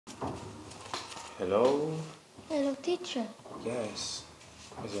Hello. Hello, teacher. Yes.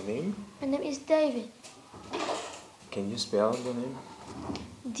 What's your name? My name is David. Can you spell your name?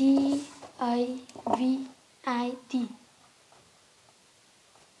 D-A-V-I-D.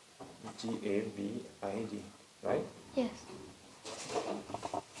 G-A-V-I-D, right? Yes.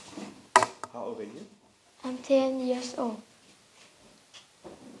 How old are you? I'm 10 years old.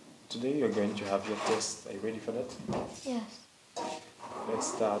 Today you're going to have your test. Are you ready for that? Yes. Let's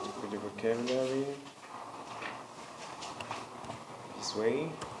start with the vocabulary. This way.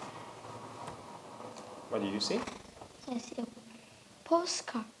 What do you see? I see a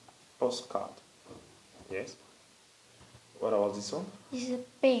postcard. Postcard. Yes. What about this one? This is a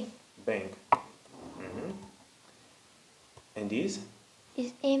bank. Bank. And this?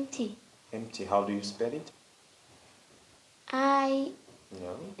 It's empty. Empty. How do you spell it? I-E-M-P-T-Y.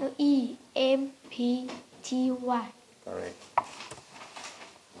 Correct.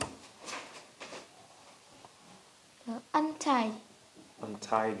 Untidy.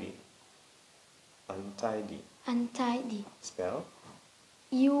 Untidy. Untidy. Untidy. Spell?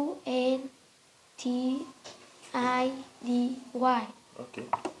 U-N-T-I-D-Y. Okay.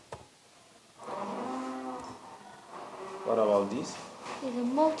 What about this? It's a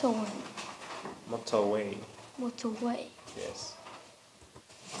motorway. Motorway. Motorway. Yes.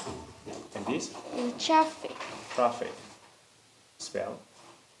 And this? It's traffic. Traffic. Spell?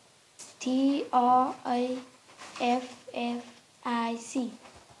 T-R-A-F-F-I-C.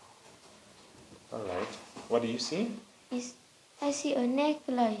 Alright. What do you see? I see a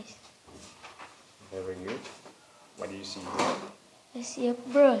necklace. Very good. What do you see here? I see a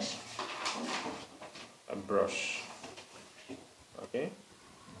brush. A brush. Okay.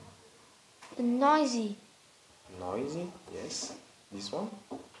 Noisy. Noisy. Yes. This one?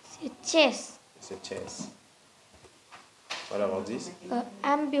 See a chest. It's a chest. What about this?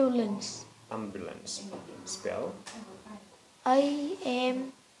 Ambulance. Ambulance. Spell?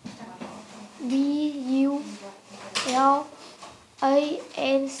 A-M-B-U-L-A-N-C-E.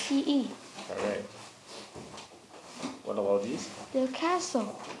 Correct. What about this? The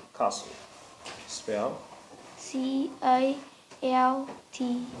castle. Castle. Spell? C-A-L-T-I-T-E-S.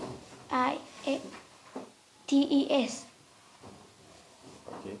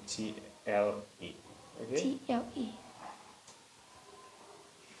 Okay. T-L-E. Okay. T-L-E.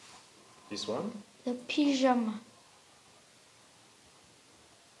 This one? The pyjama.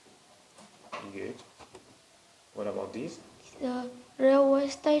 Good. What about this? The railway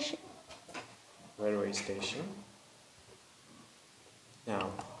station. Railway station.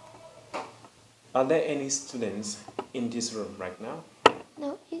 Now, are there any students in this room right now?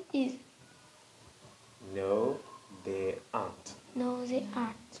 No, it is. No, they aren't. No, they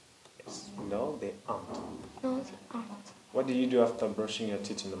aren't. Yes. No, they aren't. No, they aren't. What do you do after brushing your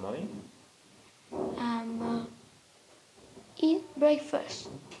teeth in the morning? Eat breakfast.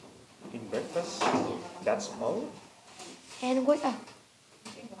 Eat breakfast? That's all? And wake up.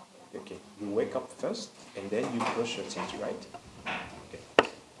 Okay, you wake up first and then you brush your teeth, right? Okay.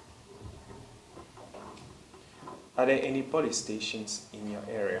 Are there any police stations in your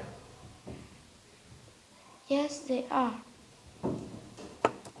area? Yes, they are.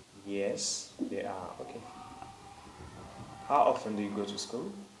 Yes, they are. Okay. How often do you go to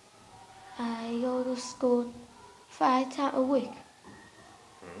school? I go to school 5 times a week.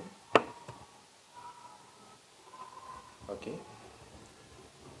 Okay.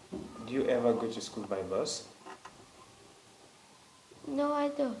 Do you ever go to school by bus? No, I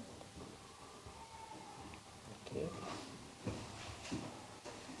don't. Okay.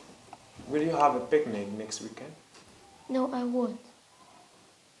 Will you have a picnic next weekend? No, I won't.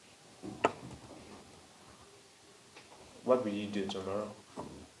 What will you do tomorrow?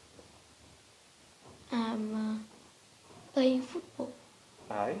 I'm playing football.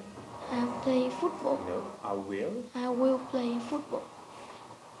 I? I'm playing football. No, I will. I will play football.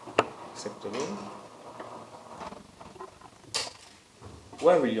 Acceptable.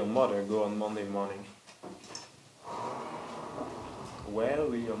 Where will your mother go on Monday morning? Where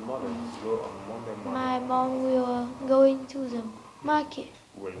will your mother go on Monday morning? My mom will go into the market.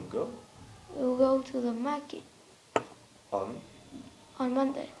 Will go We'll go to the market on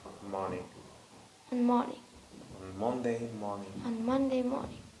Monday morning. and morning. On Monday morning. On Monday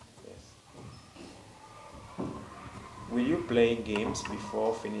morning. Yes. Will you play games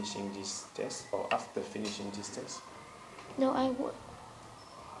before finishing this test or after finishing this test? No, I won't.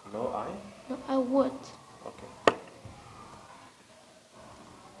 No, I? No, I won't. Okay.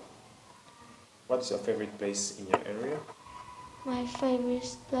 What's your favorite place in your area? My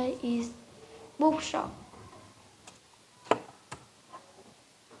favorite place is bookshop.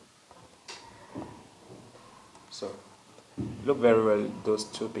 So look very well those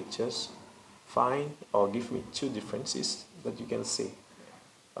two pictures. Find or give me two differences that you can see.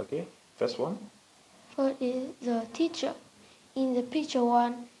 Okay, first one. First is the teacher. In the picture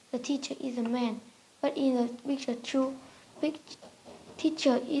 1, the teacher is a man, but in the picture 2,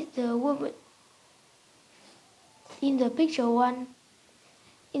 teacher is the woman. In the picture 1,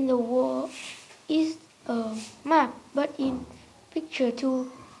 in the wall is a map, but in picture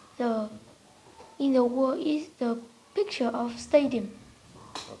 2, in the wall is the picture of stadium.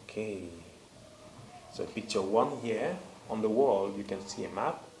 Okay. So picture 1 here on the wall you can see a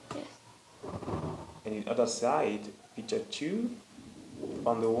map. Yes. And the other side, picture 2,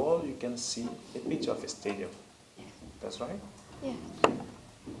 on the wall you can see a picture of a stadium. That's right? Yes.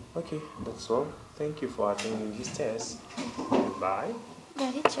 Okay, that's all. Thank you for attending this test. Goodbye.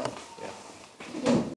 Bye, teacher. Yeah.